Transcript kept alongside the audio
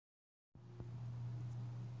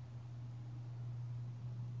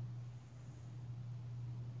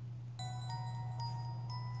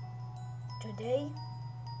Today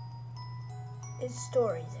is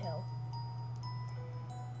Storytale.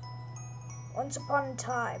 Once upon a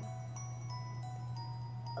time,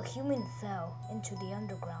 a human fell into the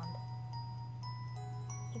underground.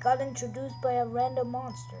 He got introduced by a random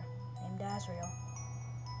monster named Azrael.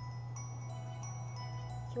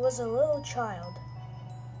 He was a little child,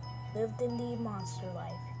 lived in the monster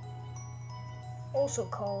life, also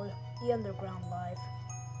called the underground life.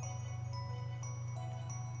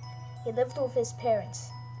 He lived with his parents,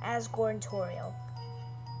 Asgore and Toriel.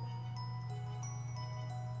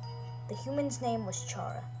 The human's name was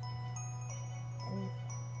Chara, and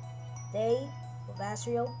they, with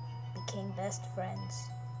Azrael, became best friends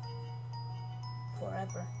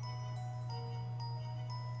forever.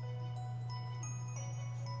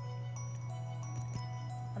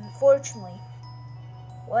 Unfortunately,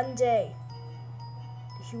 one day,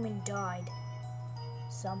 the human died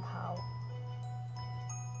somehow.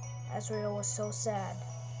 Azrael was so sad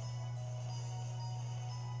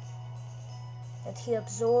that he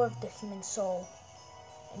absorbed the human soul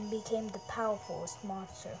and became the powerfulest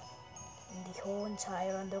monster in the whole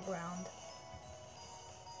entire underground.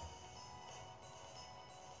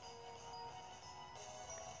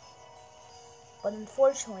 But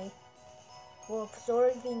unfortunately, while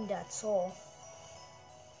absorbing that soul,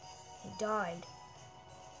 he died.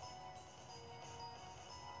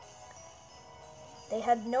 They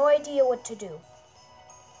had no idea what to do,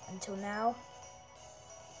 until now,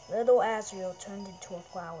 little Azrael turned into a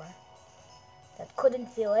flower that couldn't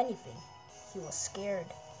feel anything. He was scared.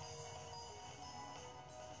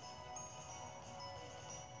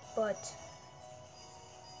 But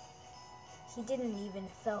he didn't even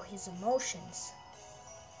feel his emotions,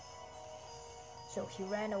 so he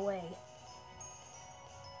ran away.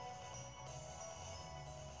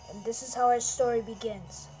 And this is how our story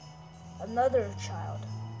begins. Another child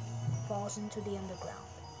falls into the underground,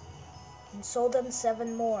 and so then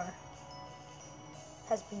 7 more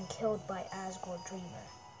has been killed by Asgore Dreamer,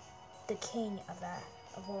 the king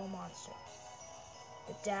of all monsters,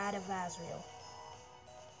 the dad of Azrael.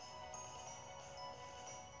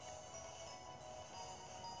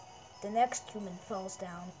 The next human falls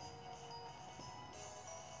down,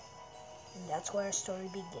 and that's where our story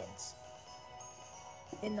begins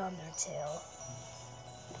in Undertale.